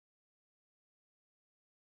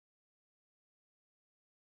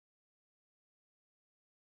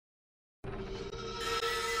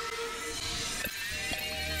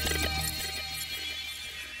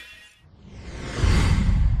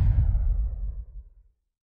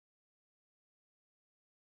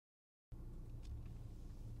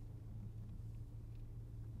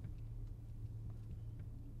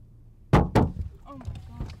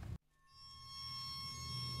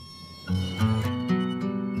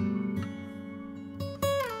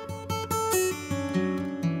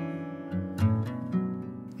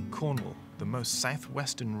most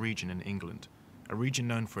southwestern region in England, a region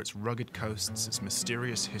known for its rugged coasts, its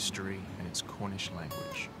mysterious history, and its Cornish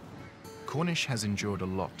language. Cornish has endured a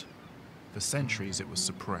lot. For centuries it was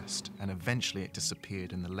suppressed, and eventually it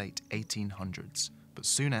disappeared in the late 1800s, but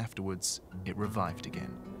soon afterwards it revived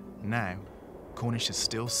again. Now, Cornish is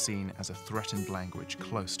still seen as a threatened language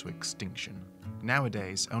close to extinction.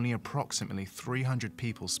 Nowadays, only approximately 300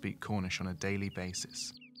 people speak Cornish on a daily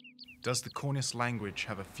basis. Does the Cornish language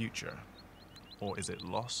have a future, or is it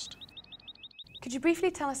lost? Could you briefly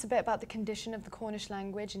tell us a bit about the condition of the Cornish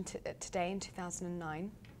language today in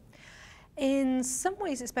 2009? In some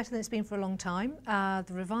ways it's better than it's been for a long time.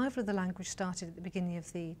 The revival of the language started at the beginning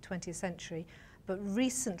of the 20th century, but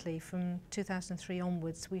recently, from 2003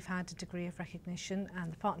 onwards, we've had a degree of recognition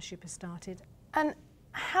and the partnership has started. And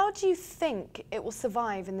how do you think it will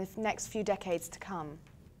survive in the next few decades to come?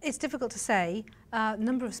 It's difficult to say.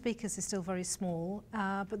 Number of speakers is still very small,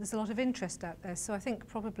 but there's a lot of interest out there. So I think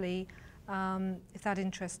probably if that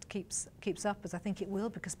interest keeps up, as I think it will,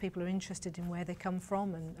 because people are interested in where they come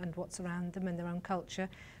from and what's around them and their own culture,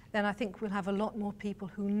 then I think we'll have a lot more people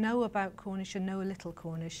who know about Cornish and know a little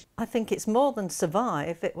Cornish. I think it's more than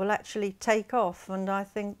survive, it will actually take off, and I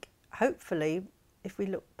think hopefully if we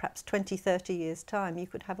look perhaps 20, 30 years' time, you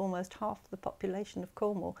could have almost half the population of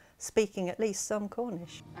Cornwall speaking at least some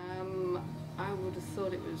Cornish. I would have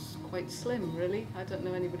thought it was quite slim, really. I don't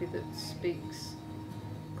know anybody that speaks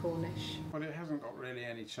Cornish. Well, it hasn't got really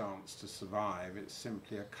any chance to survive. It's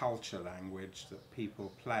simply a culture language that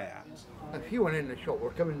people play at. If you went in the shop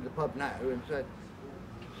or come into the pub now and said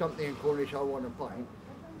something in Cornish, I want a pint,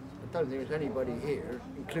 I don't think there's anybody here,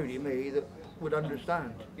 including me, that would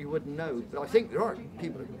understand. You wouldn't know. But I think there are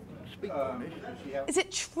people who speak Cornish. Is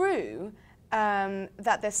it true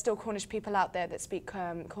that there's still Cornish people out there that speak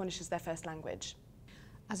Cornish as their first language?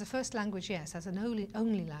 As a first language, yes. As an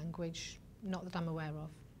only language, not that I'm aware of.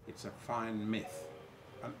 It's a fine myth,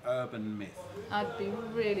 an urban myth. I'd be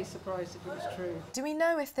really surprised if it was true. Do we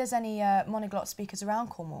know if there's any monoglot speakers around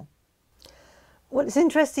Cornwall? Well, it's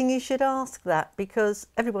interesting you should ask that, because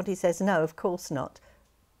everybody says no, of course not.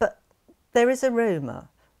 But there is a rumour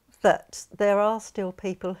that there are still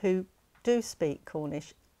people who do speak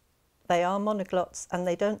Cornish. They are monoglots and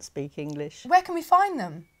they don't speak English. Where can we find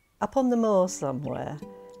them? Up on the moor somewhere.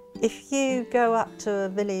 If you go up to a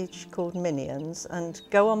village called Minions and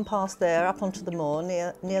go on past there, up onto the moor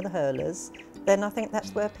near the hurlers, then I think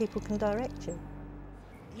that's where people can direct you.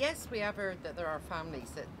 Yes, we have heard that there are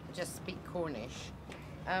families that just speak Cornish.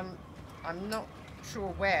 I'm not sure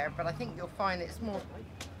where, but I think you'll find it's more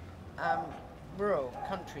rural,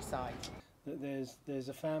 countryside. That there's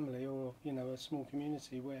a family or a small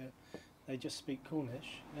community where they just speak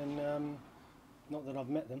Cornish, and not that I've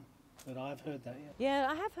met them, but I've heard that. Yeah,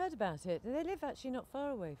 I have heard about it. They live actually not far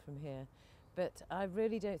away from here, but I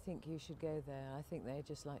really don't think you should go there. I think they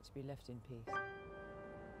just like to be left in peace.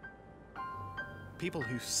 People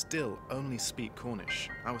who still only speak Cornish.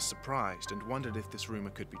 I was surprised and wondered if this rumour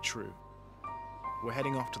could be true. We're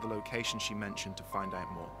heading off to the location she mentioned to find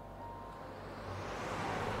out more.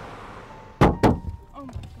 Oh my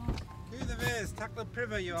God. Who the is? Tackle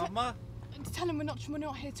priver you are, ma? Tell him we're not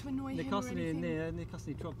here to annoy him or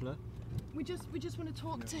anything. We just want to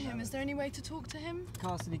talk to him. Is there any way to talk to him?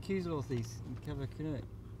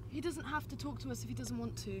 He doesn't have to talk to us if he doesn't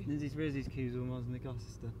want to.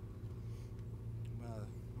 Well,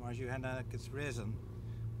 maar you had it's reason.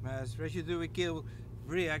 Maar as you do a kill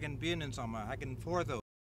vrij hagen binnen summer, hagen for though.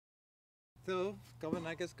 So,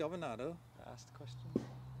 governado. Ask the question.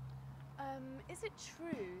 Is it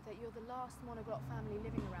true that you're the last monoglot family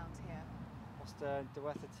living around here? Was de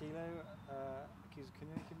wette tilo accuse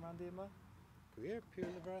Canadian Mandima? We're pure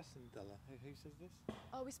livers and Della. Who says this?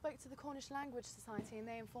 Oh, we spoke to the Cornish Language Society and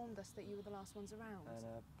they informed us that you were the last ones around. And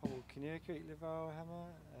Paul Canadian Livar Hammer,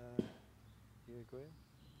 you agree?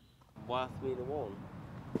 Wath me the one.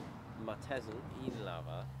 Matezen in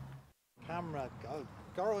lava. Camera,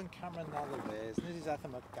 Garo and camera nowadays. This is at the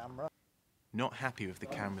camera. Not happy with the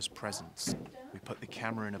camera's presence, we put the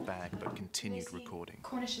camera in a bag but continued recording.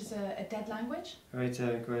 Cornish is a dead language? Right,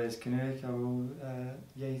 Grace Canadian, I will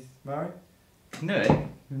Yaith Mary.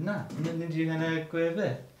 Canadian? No, did you gonna go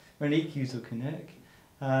over? When EQs or Canadian,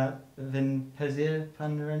 then Pezir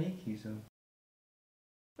Pandaraniq.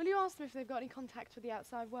 Will you ask them if they've got any contact with the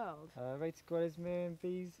outside world? Right, Grace Mir and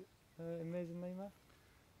Bees amazing name.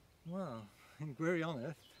 Well, in very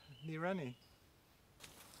honest, near any.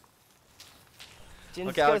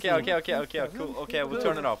 Okay, cool. Okay, we'll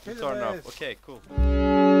turn it off. Okay, cool.